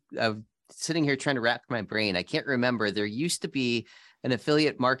can't. I'm sitting here trying to wrap my brain. I can't remember. There used to be an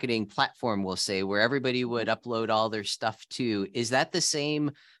affiliate marketing platform, we'll say, where everybody would upload all their stuff to. Is that the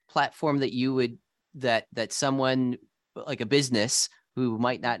same platform that you would that someone like a business who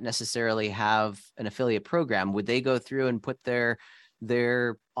might not necessarily have an affiliate program, would they go through and put their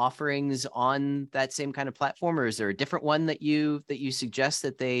offerings on that same kind of platform, or is there a different one that you suggest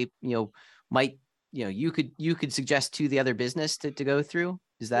that they might you could suggest to the other business to go through?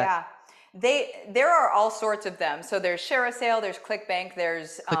 Is that? Yeah, there are all sorts of them. So there's Share a Sale, there's ClickBank,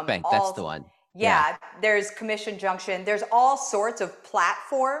 there's ClickBank, that's the one. Yeah, there's Commission Junction, there's all sorts of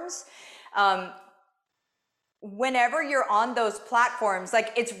platforms. Whenever you're on those platforms,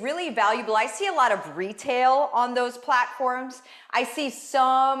 like, it's really valuable. I see a lot of retail on those platforms. I see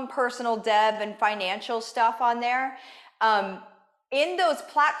some personal dev and financial stuff on there. In those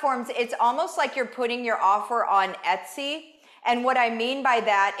platforms, it's almost like you're putting your offer on Etsy. And what I mean by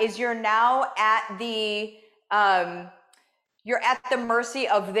that is you're now at the mercy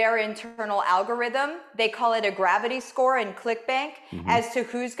of their internal algorithm. They call it a gravity score in ClickBank, as to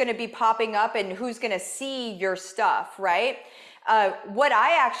who's going to be popping up and who's going to see your stuff, right? What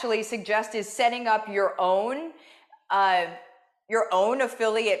I actually suggest is setting up your own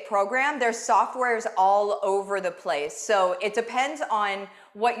affiliate program. There's softwares all over the place. So it depends on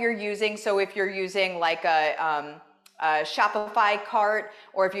what you're using. So if you're using like a Shopify cart,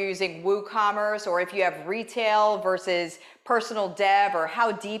 or if you're using WooCommerce, or if you have retail versus personal dev, or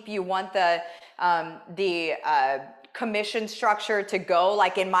how deep you want the commission structure to go.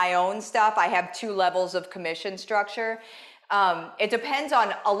 Like in my own stuff, I have 2 levels of commission structure. It depends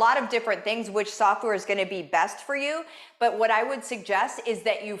on a lot of different things, which software is going to be best for you. But what I would suggest is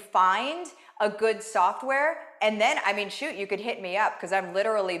that you find a good software, and then, I mean, shoot, you could hit me up, because I'm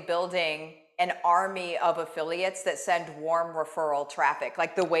literally building an army of affiliates that send warm referral traffic,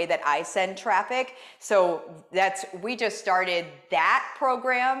 like the way that I send traffic. So we just started that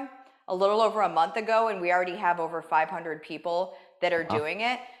program a little over a month ago, and we already have over 500 people that are doing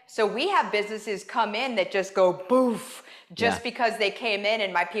it. So we have businesses come in that just go boof, just because they came in,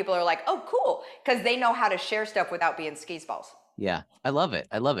 and my people are like, oh, cool, because they know how to share stuff without being skis balls. Yeah, I love it.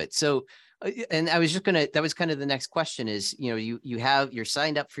 I love it. So, and I was just that was kind of the next question is, you're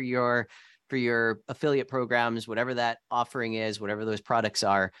signed up for your affiliate programs, whatever that offering is, whatever those products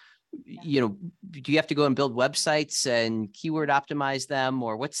are. Do you have to go and build websites and keyword optimize them,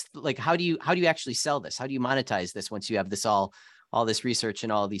 or how do you actually sell this? How do you monetize this once you have this all this research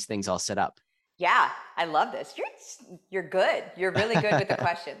and all these things all set up? Yeah, I love this. You're good. You're really good with the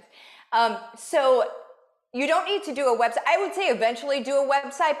questions. So you don't need to do a website. I would say eventually do a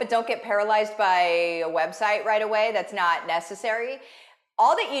website, but don't get paralyzed by a website right away. That's not necessary.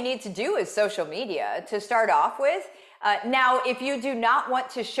 All that you need to do is social media to start off with. Now, if you do not want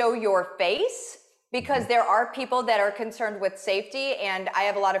to show your face, because there are people that are concerned with safety, and I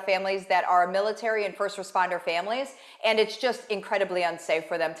have a lot of families that are military and first responder families, and it's just incredibly unsafe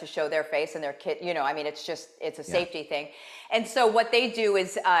for them to show their face and their kid, it's a safety thing. And so what they do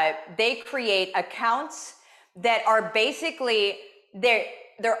is they create accounts that are basically,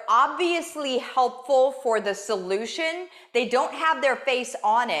 they're obviously helpful for the solution. They don't have their face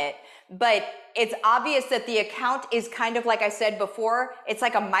on it, but it's obvious that the account is kind of, like I said before, it's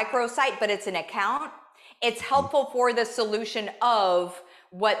like a microsite, but it's an account. It's helpful for the solution of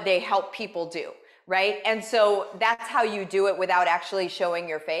what they help people do, right? And so that's how you do it without actually showing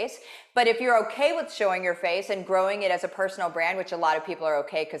your face. But if you're okay with showing your face and growing it as a personal brand, which a lot of people are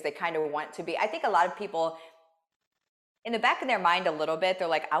okay because they kind of want to be, I think a lot of people, in the back of their mind a little bit, they're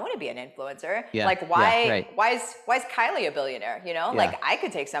like, I want to be an influencer. Yeah, like, why is Kylie a billionaire? Like, I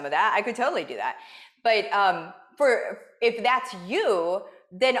could take some of that. I could totally do that. But if that's you,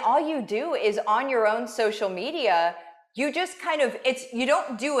 then all you do is on your own social media, you just you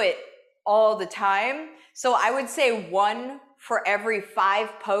don't do it all the time. So I would say 1 for every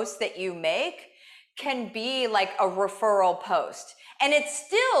 5 posts that you make can be like a referral post. And it's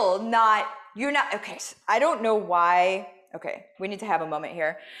still not, okay, so I don't know why. Okay, we need to have a moment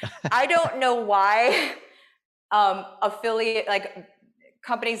here. I don't know why affiliate, like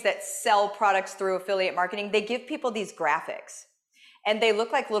companies that sell products through affiliate marketing, they give people these graphics and they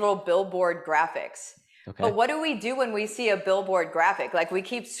look like little billboard graphics. Okay. But what do we do when we see a billboard graphic? Like we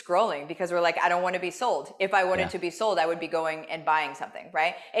keep scrolling because we're like, I don't want to be sold. If I wanted to be sold, I would be going and buying something,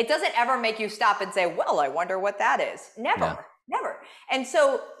 right? It doesn't ever make you stop and say, well, I wonder what that is. Never. And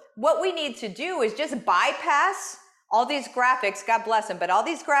so what we need to do is just bypass all these graphics, God bless them, but all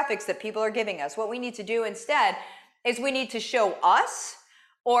these graphics that people are giving us. What we need to do instead is we need to show us,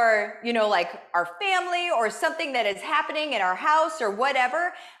 or, you know, like our family or something that is happening in our house or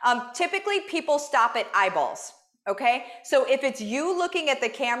whatever. Typically people stop at eyeballs. Okay. So if it's you looking at the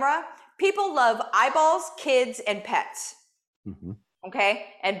camera, people love eyeballs, kids, and pets. Mm-hmm. Okay.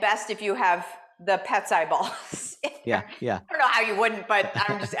 And best if you have the pet's eyeballs. Yeah. I don't know how you wouldn't, but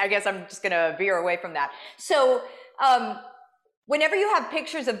I guess I'm just going to veer away from that. So, whenever you have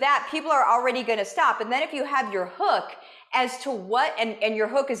pictures of that, people are already going to stop. And then if you have your hook as to what, and your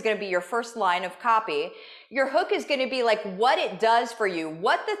hook is going to be your first line of copy, your hook is going to be like what it does for you,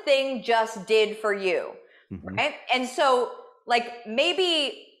 what the thing just did for you, right? And so like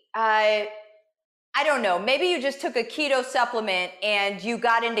maybe, I don't know, maybe you just took a keto supplement and you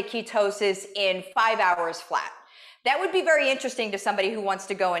got into ketosis in 5 hours flat. That would be very interesting to somebody who wants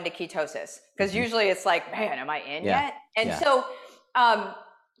to go into ketosis, because usually it's like, man, am I in yet? And so,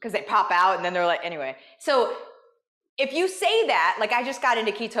 because they pop out and then they're like, anyway. So if you say that, like I just got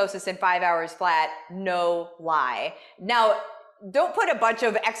into ketosis in 5 hours flat, no lie. Now, don't put a bunch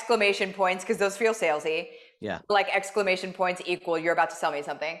of exclamation points because those feel salesy. Yeah. Like exclamation points equal, you're about to sell me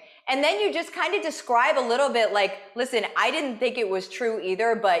something. And then you just kind of describe a little bit like, listen, I didn't think it was true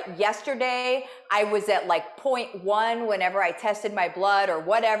either, but yesterday I was at like 0.1 whenever I tested my blood or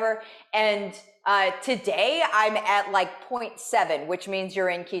whatever. And today I'm at like 0.7, which means you're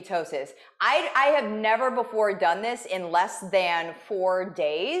in ketosis. I have never before done this in less than 4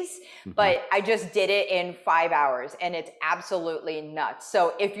 days, but I just did it in 5 hours and it's absolutely nuts.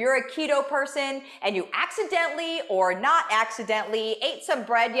 So if you're a keto person and you accidentally or not accidentally ate some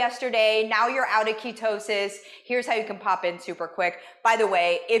bread yesterday, now you're out of ketosis, here's how you can pop in super quick. By the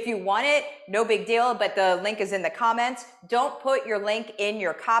way, if you want it, no big deal, but the link is in the comments. Don't put your link in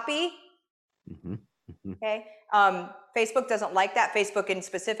your copy. Okay. Facebook doesn't like that. Facebook in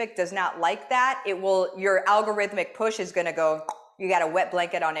specific does not like that. It will, your algorithmic push is going to go, you got a wet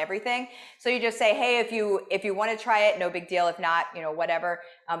blanket on everything. So you just say, hey, if you want to try it, no big deal. If not, you know, whatever.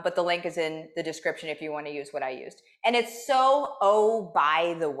 But the link is in the description if you want to use what I used. And it's so, oh,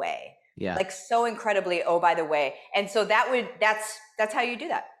 by the way, like so incredibly, oh, by the way. And so that's how you do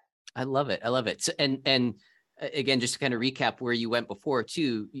that. I love it. I love it. So, and again, just to kind of recap where you went before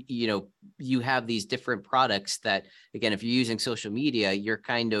too, you know, you have these different products that, again, if you're using social media, you're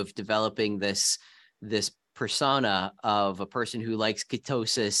kind of developing this persona of a person who likes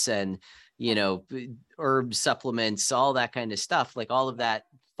ketosis and, you know, herb supplements, all that kind of stuff. Like all of that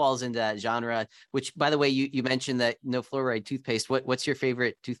falls into that genre, which, by the way, you mentioned that no fluoride toothpaste. What's your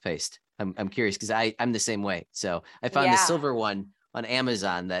favorite toothpaste? I'm curious because I'm the same way. So I found the silver one on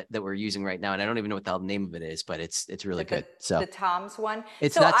Amazon that we're using right now, and I don't even know what the name of it is, but it's really good. So the Tom's one.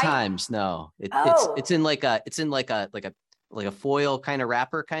 It's not Times, no. It's in like a foil kind of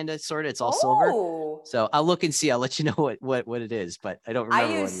wrapper, kind of sort of. It's all silver. So I'll look and see. I'll let you know what it is, but I don't remember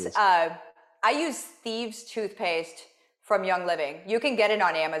what it is. I use Thieves toothpaste from Young Living. You can get it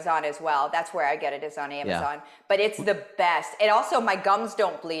on Amazon as well. That's where I get it, is on Amazon. Yeah. But it's the best. And also my gums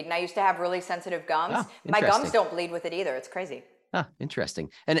don't bleed, and I used to have really sensitive gums. My gums don't bleed with it either. It's crazy. Interesting.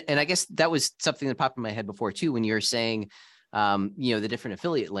 And I guess that was something that popped in my head before too, when you were saying, you know, the different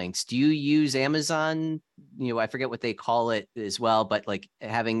affiliate links. Do you use Amazon? You know, I forget what they call it as well, but like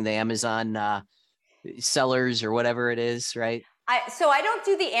having the Amazon sellers or whatever it is, right? So I don't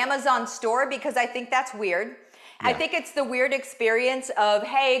do the Amazon store because I think that's weird. Yeah. I think it's the weird experience of,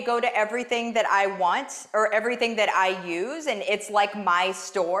 hey, go to everything that I want or everything that I use, and it's like my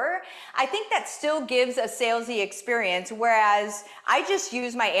store. I think that still gives a salesy experience, whereas I just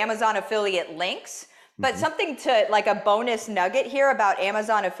use my Amazon affiliate links. But something to like a bonus nugget here about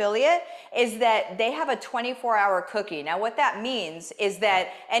Amazon affiliate is that they have a 24-hour cookie. Now, what that means is that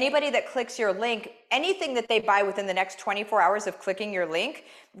anybody that clicks your link, anything that they buy within the next 24 hours of clicking your link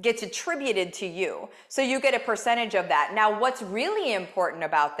gets attributed to you. So you get a percentage of that. Now, what's really important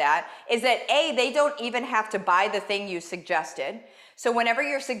about that is that A, they don't even have to buy the thing you suggested. So whenever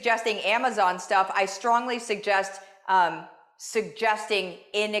you're suggesting Amazon stuff, I strongly suggest suggesting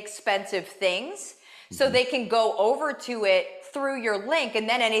inexpensive things. So they can go over to it through your link, and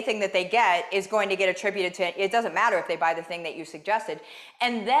then anything that they get is going to get attributed to it. It doesn't matter if they buy the thing that you suggested.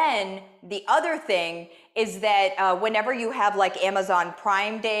 And then the other thing is that whenever you have like Amazon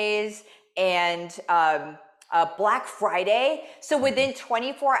Prime Days and Black Friday, so within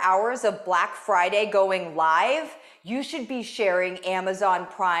 24 hours of Black Friday going live, you should be sharing Amazon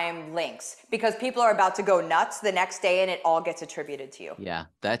Prime links, because people are about to go nuts the next day and it all gets attributed to you. Yeah,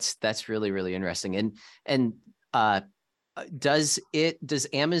 that's really, really interesting. And does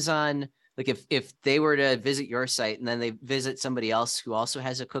Amazon, like if they were to visit your site and then they visit somebody else who also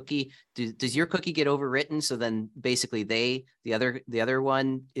has a cookie, does your cookie get overwritten? So then basically the other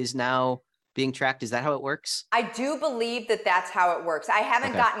one is now being tracked. Is that how it works? I do believe that that's how it works. I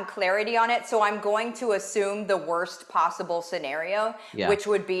haven't gotten clarity on it, so I'm going to assume the worst possible scenario, which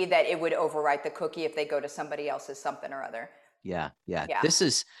would be that it would overwrite the cookie if they go to somebody else's something or other. Yeah. This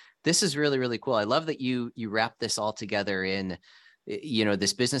is really, really cool. I love that you wrap this all together in,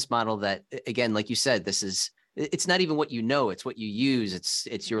 this business model that, again, like you said, it's not even what you know, it's what you use.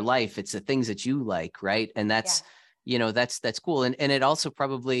 It's your life. It's the things that you like. Right. And that's cool. And it also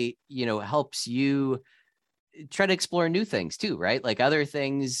probably, helps you try to explore new things too, right? Like other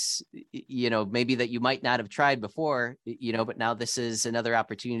things, maybe that you might not have tried before, but now this is another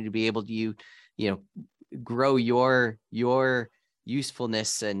opportunity to be able to, grow your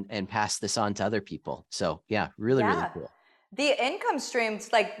usefulness and pass this on to other people. So yeah, really cool. The income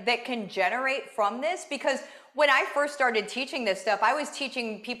streams like that can generate from this, because when I first started teaching this stuff, I was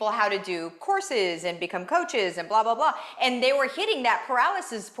teaching people how to do courses and become coaches and blah, blah, blah. And they were hitting that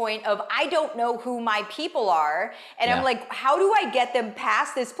paralysis point of, I don't know who my people are. And I'm like, how do I get them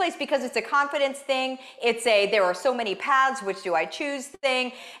past this place? Because it's a confidence thing. There are so many paths, which do I choose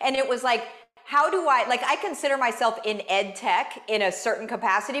thing. And it was like, how do I consider myself in ed tech in a certain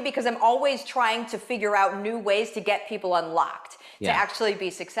capacity, because I'm always trying to figure out new ways to get people unlocked to actually be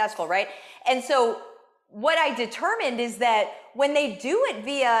successful, right? And so what I determined is that when they do it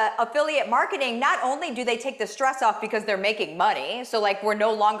via affiliate marketing, not only do they take the stress off because they're making money, so like we're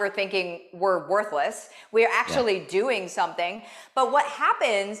no longer thinking we're worthless, we're actually doing something, but what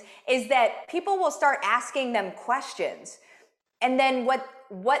happens is that people will start asking them questions. And then what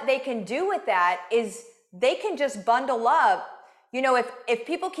they can do with that is they can just bundle up. If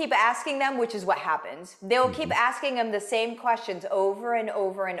people keep asking them, which is what happens, they'll keep asking them the same questions over and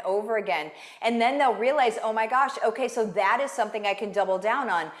over and over again. And then they'll realize, oh my gosh, okay, so that is something I can double down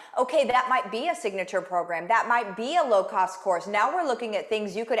on. Okay, that might be a signature program. That might be a low-cost course. Now we're looking at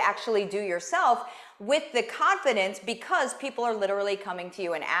things you could actually do yourself with the confidence, because people are literally coming to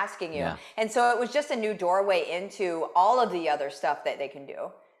you and asking you. And so it was just a new doorway into all of the other stuff that they can do.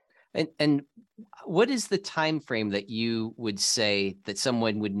 And what is the time frame that you would say that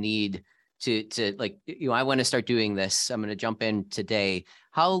someone would need to like, I want to start doing this, I'm going to jump in today?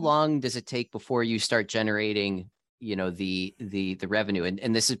 How long does it take before you start generating, the revenue?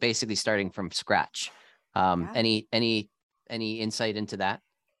 And this is basically starting from scratch. Any insight into that?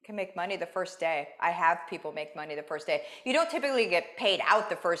 Can make money the first day. I have people make money the first day. You don't typically get paid out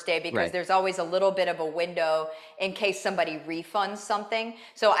the first day, because there's always a little bit of a window in case somebody refunds something.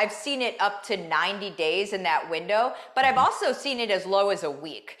 So I've seen it up to 90 days in that window, but I've also seen it as low as a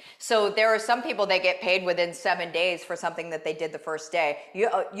week. So there are some people that get paid within 7 days for something that they did the first day.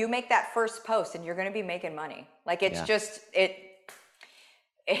 You make that first post and you're going to be making money. Like it's just,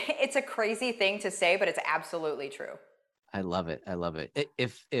 it's a crazy thing to say, but it's absolutely true. I love it.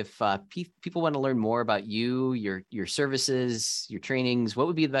 If people want to learn more about you, your services, your trainings, what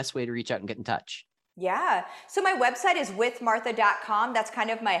would be the best way to reach out and get in touch? Yeah. So my website is withmartha.com. That's kind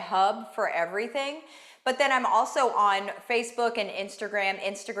of my hub for everything. But then I'm also on Facebook and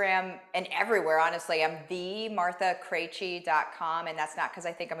Instagram and everywhere, honestly. I'm themarthakrejci.com. And that's not because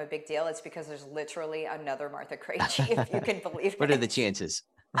I think I'm a big deal. It's because there's literally another Martha Krejci, if you can believe it. What are the chances?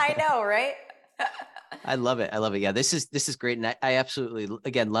 I know, right? I love it. Yeah, this is great. And I absolutely,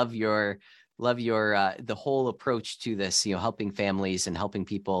 again, love your the whole approach to this, helping families and helping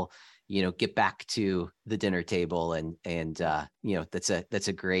people, get back to the dinner table. And that's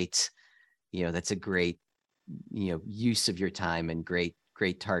a great use of your time and great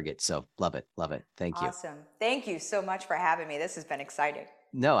target. So love it. Thank you. Awesome. Thank you so much for having me. This has been exciting.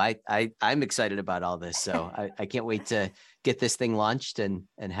 No, I'm excited about all this. So I can't wait to get this thing launched and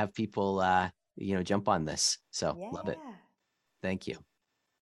have people, jump on this. So love it. Thank you.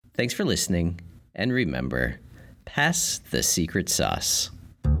 Thanks for listening. And remember, pass the secret sauce.